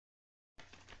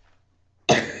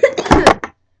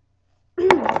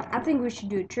think we should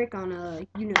do a trick on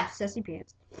Sassy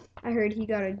Pants. I heard he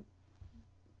got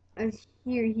I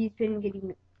hear he's been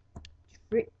getting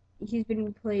he's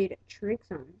been played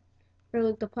tricks on for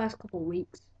like the past couple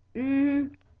weeks.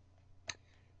 Even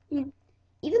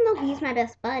though he's my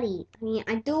best buddy, I mean,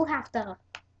 I do have to,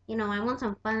 I want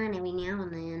some fun every now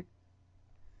and then.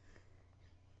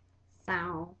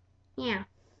 So, yeah.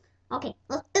 Okay,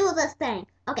 let's do this thing.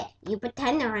 Okay, you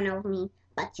pretend to run over me,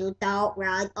 but you don't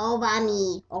run over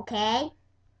me, okay?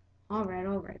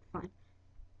 Alright, fine.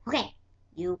 Okay,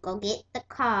 you go get the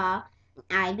car,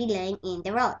 and I'll be laying in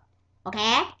the road,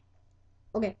 okay?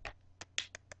 Okay.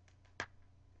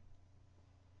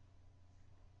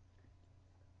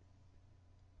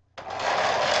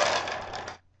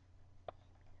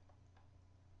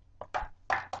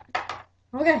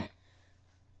 Okay.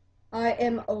 I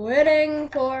am waiting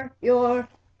for your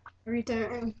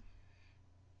return.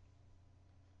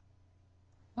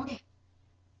 Okay.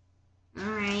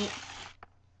 Alright.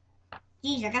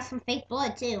 Geez, I got some fake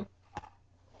blood, too.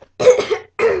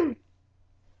 Dang,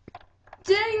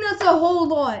 that's a whole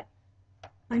lot.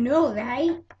 I know,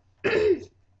 right?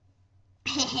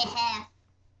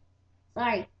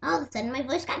 Sorry, all of a sudden my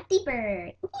voice got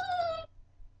deeper.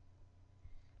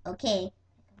 Okay,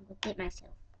 I'm gonna get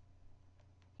myself.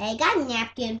 Hey, I got a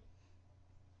napkin.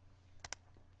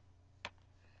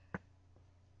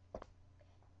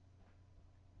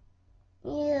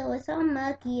 Ew, it's all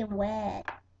muggy and wet.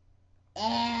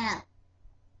 Ew.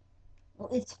 Well,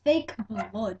 it's fake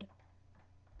blood.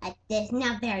 It's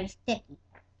not very sticky.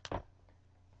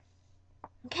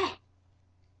 Okay, let's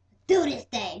do this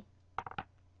thing.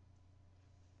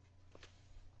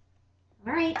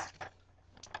 Alright.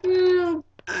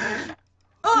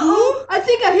 Uh-oh! I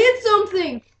think I hit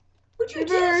something! What'd you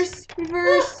Reverse! Buddy!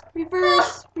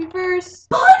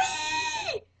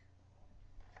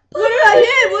 What did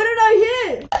I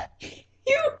hit?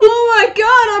 Oh my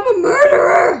god, I'm a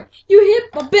murderer! You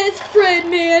hit my best friend,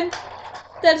 man!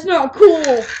 That's not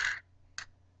cool!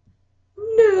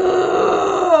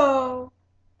 No!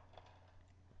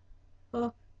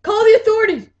 Call the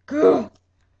authorities! Go!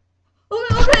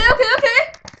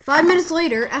 Okay. 5 minutes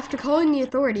later, after calling the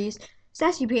authorities,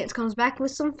 Sassy Pants comes back with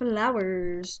some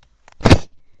flowers.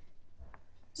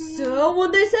 So,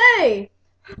 what'd they say?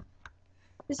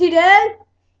 Is he dead?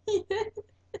 This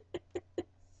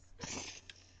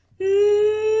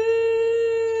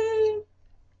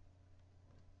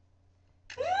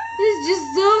is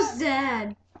just so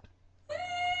sad.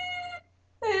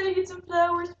 I had to get some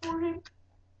flowers for him.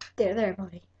 There,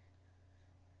 buddy.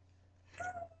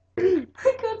 I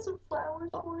got some flowers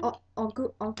for him. I'll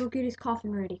go get his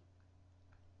coffin ready.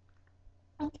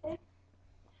 Okay.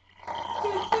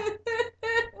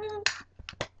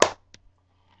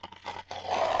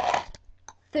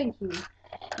 Thank you.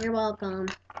 You're welcome.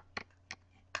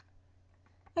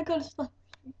 I got his flowers.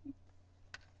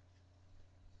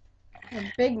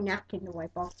 A big napkin to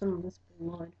wipe off some of this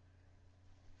blood.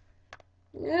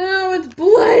 Ew, it's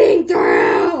bleeding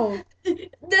through!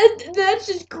 That's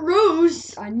just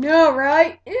gross. I know,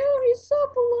 right? Ew, he's so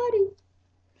bloody.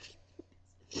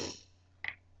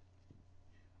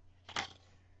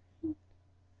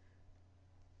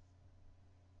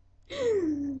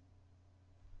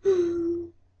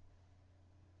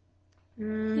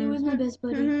 He was my best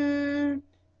buddy.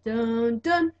 Dun dun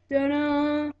dun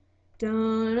dun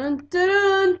dun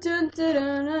dun dun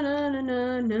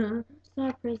dun dun. It's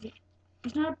not a president.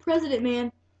 He's not a president,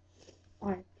 man.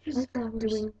 Alright, Here's flowers.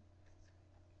 doing.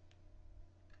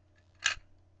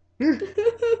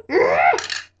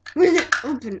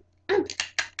 Open.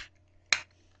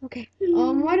 Okay.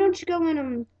 Why don't you go in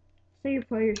and say your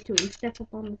prayers to him? Step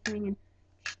up on the thing and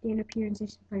stand up here and say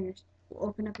some prayers. We'll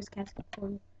open up his casket for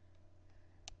you.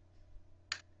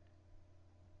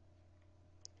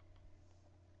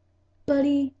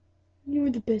 Buddy, you were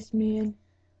the best man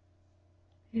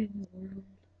In the world.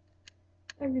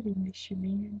 I really miss you,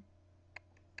 man.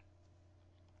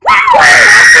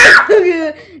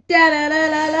 Da da da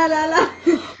la la la la.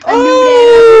 I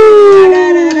knew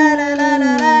that. Da da da da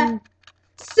la la.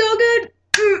 So good,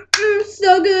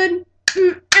 so good.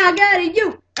 I got it,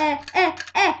 you.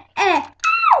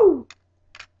 Ow!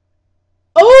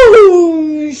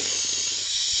 Oh,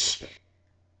 shh.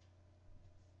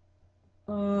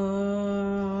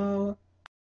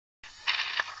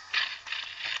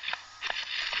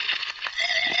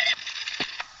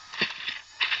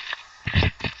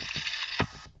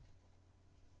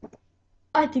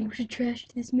 I think we should trash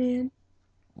this man.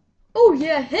 Oh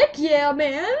yeah, heck yeah,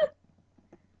 man.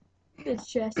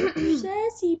 Let's trash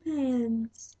Sassy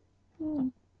Pants.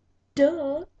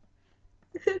 Duh.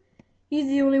 He's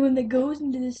the only one that goes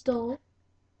into the stall.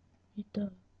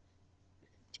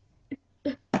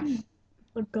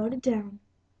 I got it down.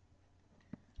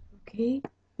 Okay,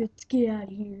 let's get out of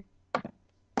here.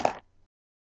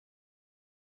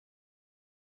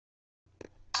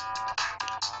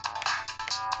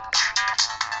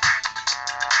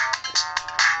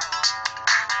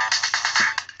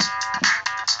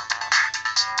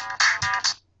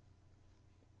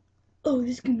 Oh,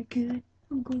 this is gonna be good.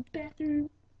 I'm going to the bathroom.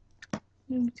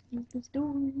 I'm just gonna close the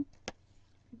door.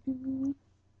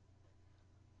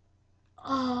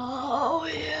 Oh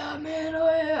yeah, man, oh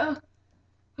yeah.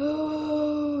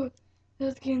 Oh,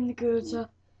 that's getting the good stuff.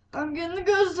 I'm getting the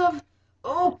good stuff.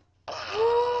 Oh,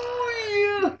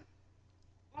 oh yeah.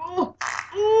 Oh,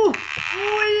 oh,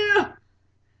 oh yeah.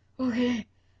 Okay,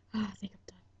 I think I'm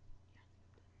done.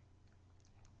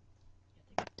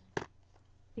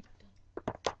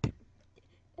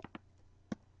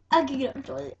 I can get up the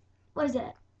toilet. What is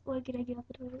that? Why can I get up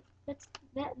the toilet?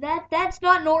 That's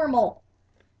not normal.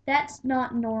 That's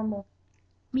not normal.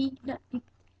 Me not be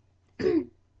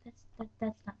that's not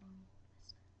normal.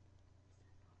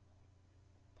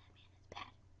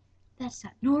 That's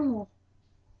not normal.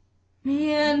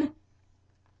 Man.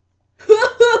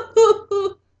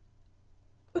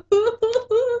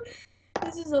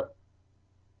 This is a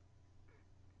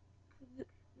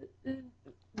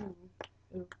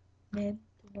man,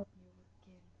 don't help me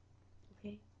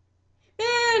again.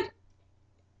 Okay?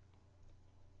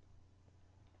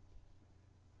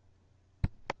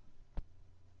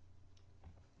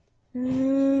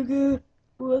 Man!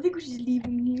 Well, I think we should leave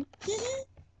him here.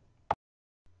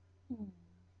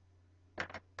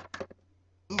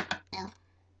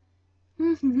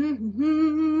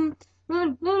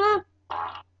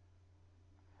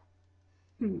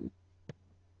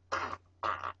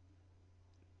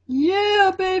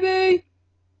 Yeah, baby!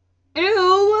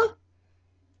 Ew!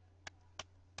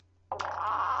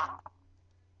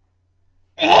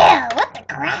 Ew, what the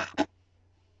crap?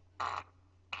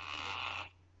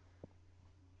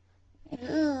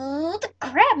 What the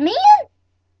crap, man?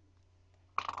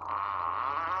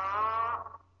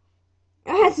 I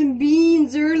had some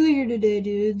beans earlier today,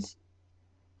 dudes.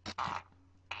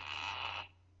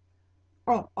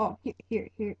 Oh, here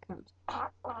it comes.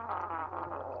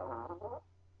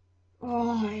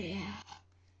 Oh, yeah.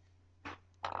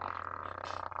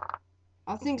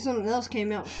 I think something else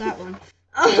came out with that one.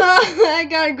 I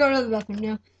gotta go to the bathroom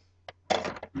now.